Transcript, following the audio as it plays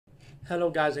Hello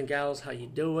guys and gals, how you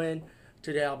doing?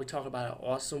 Today I'll be talking about an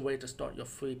awesome way to start your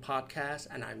free podcast,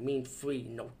 and I mean free,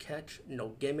 no catch, no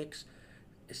gimmicks.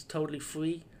 It's totally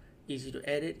free, easy to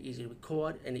edit, easy to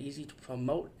record, and easy to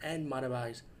promote and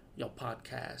monetize your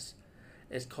podcast.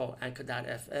 It's called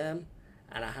Anchor.fm,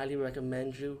 and I highly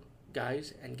recommend you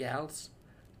guys and gals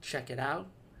check it out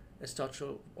and start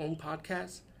your own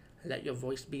podcast and let your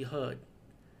voice be heard.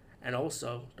 And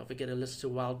also, don't forget to listen to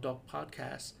Wild Dog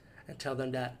Podcast and tell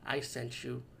them that I sent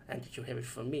you and that you hear it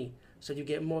from me. So you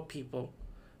get more people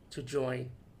to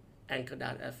join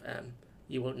Anchor.fm.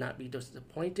 You will not be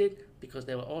disappointed because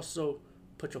they will also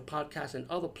put your podcast in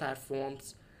other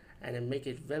platforms and then make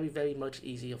it very, very much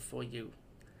easier for you.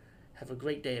 Have a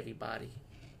great day, everybody.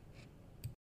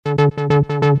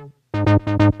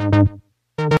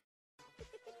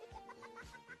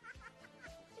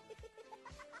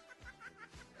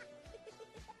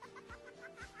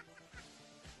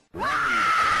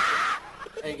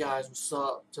 Hey guys, what's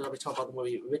up? Today we talk about the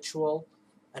movie Ritual,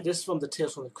 and this is from the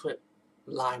Tales from the Crypt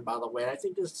line, by the way. I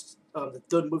think this is the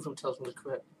third movie from Tales from the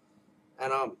Crypt,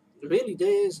 and really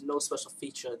there is no special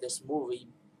feature in this movie,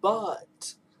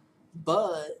 but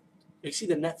you see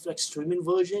the Netflix streaming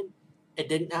version, it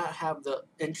did not have the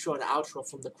intro and outro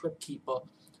from the Crypt Keeper.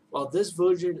 Well, this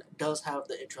version does have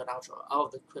the intro and outro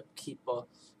of the Crypt Keeper,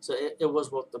 so it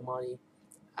was worth the money,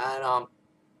 and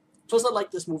Plus, I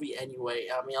like this movie anyway.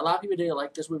 I mean, a lot of people didn't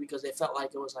like this movie because they felt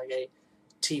like it was like a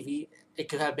TV. It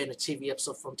could have been a TV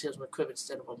episode from Tales from the Crypt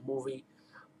instead of a movie.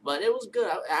 But it was good.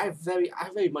 I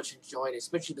very much enjoyed it,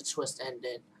 especially the twist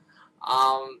ending.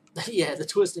 Yeah, the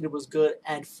twist ending was good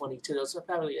and funny too. There was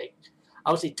apparently like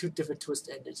I would say two different twist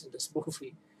endings in this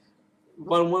movie.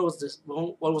 One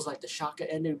was like the shocker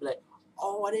ending, be like,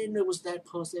 oh, I didn't know it was that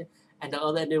person, and the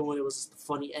other ending when it was just the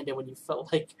funny ending when you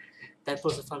felt like that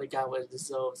person finally got what it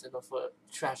deserves, for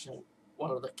trashing one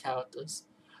of the characters.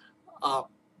 Uh,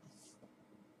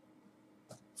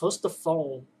 First the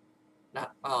phone.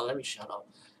 Not. Oh, let me shut up.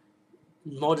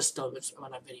 More disturbance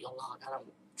when I video log. I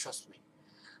don't trust me.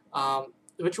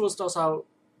 Ritual starts out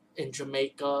in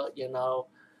Jamaica.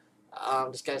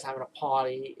 This guy's having a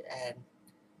party, and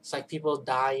it's like people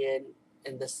dying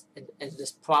in this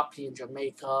property in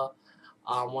Jamaica.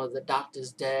 One of the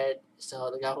doctors dead,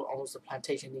 so the guy who owns the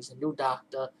plantation needs a new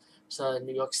doctor. So in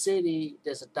New York City,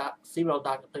 there's a female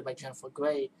doctor played by Jennifer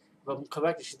Grey. If I'm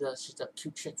correct, she's a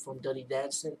cute chick from Dirty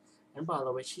Dancing. And by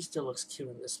the way, she still looks cute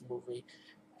in this movie.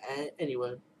 And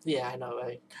anyway, yeah, I know,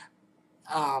 right?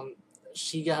 Um,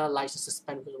 she got her license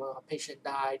suspended because her patient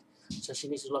died, so she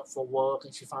needs to look for work,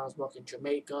 and she finds work in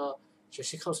Jamaica. So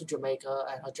she comes to Jamaica,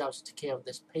 and her job is to take care of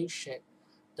this patient,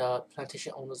 the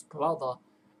plantation owner's brother,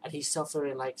 and he's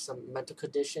suffering like some mental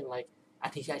condition,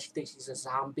 and he actually thinks he's a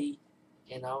zombie,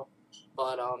 you know.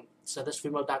 But so this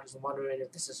female doctor's wondering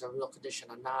if this is a real condition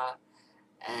or not,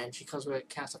 and she comes with a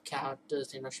cast of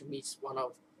characters. She meets one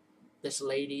of this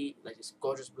lady, like this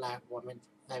gorgeous black woman,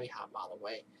 very hot by the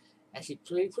way, and she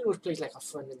pretty much plays like a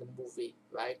friend in the movie,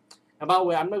 right? And by the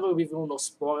way, I'm not going to reveal no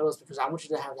spoilers because I want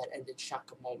you to have that ending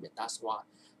shocker moment. That's why.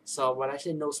 So when I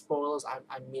say no spoilers,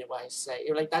 I mean what I say.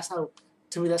 That's how,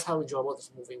 to me, that's how enjoyable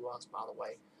this movie was, by the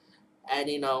way. And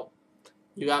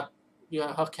you got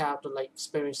her character like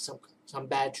experiencing some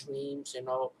bad dreams,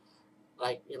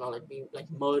 like being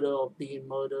like murder or being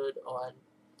murdered,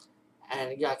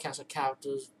 and you got cast of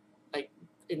characters like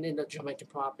in the Jamaican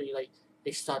property, like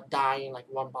they start dying like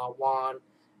one by one,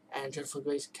 and Jennifer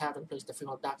Grey's character plays the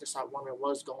female doctor, start wondering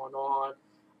what's going on.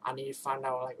 I need to find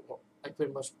out like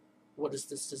pretty much what is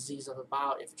this disease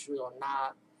about, if it's real or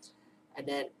not. And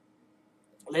then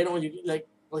later on, you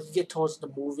get towards the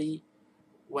movie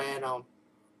when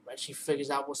she figures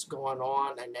out what's going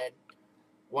on, and then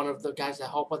one of the guys that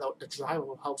help her, the driver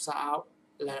who helps her out,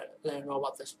 let her know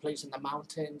about this place in the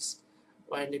mountains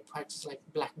where they practice like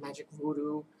black magic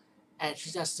voodoo, and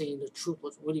she's just seeing the truth,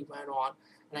 what really went on.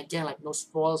 And again, like no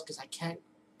spoilers because I can't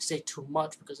say too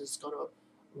much because it's gonna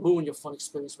ruin your fun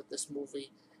experience with this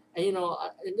movie. And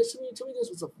and this to me, this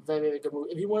was a very, very good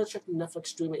movie. If you want to check the Netflix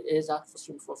stream, it is out for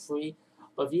stream for free.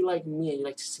 But if you like me and you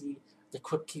like to see the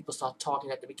Crypt Keeper start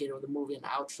talking at the beginning of the movie and the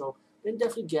outro, then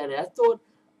definitely get it. I thought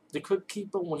the Crypt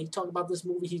Keeper, when he talked about this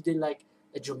movie, he did like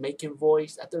a Jamaican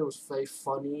voice. I thought it was very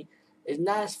funny. It's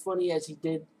not as funny as he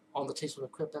did on the Tales from the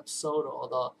Crypt episode or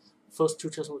the first two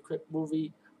Tales from the Crypt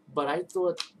movie, but I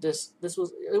thought this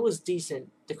was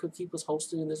decent. The Crypt Keeper's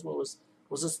hosting in this one was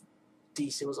just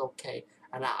decent. It was okay,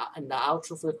 and the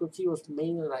outro for the Crypt Keeper was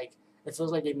mainly like it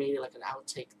feels like they made it like an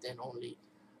outtake then only,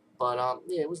 but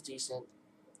yeah, it was decent.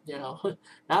 Not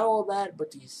all bad, but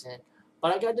decent.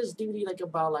 But I got this DVD like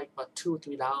about $2 or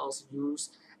 $3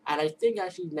 used, And I think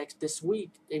actually this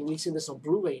week they're releasing this on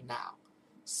Blu-ray now.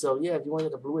 So yeah, if you want to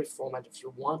get the Blu-ray format, if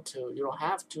you want to, you don't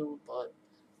have to, but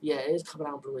yeah, it is coming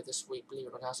out on Blu-ray this week, believe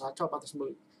it or not. So I talk about this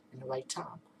movie in the right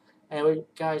time. Anyway,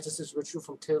 guys, this is Richard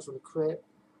from Tales from the Crypt.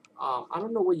 I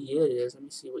don't know what year it is. Let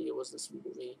me see what year was this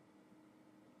movie.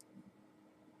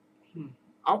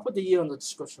 I'll put the year on the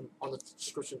description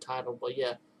title, but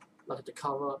yeah, look at the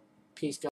cover. Peace, guys.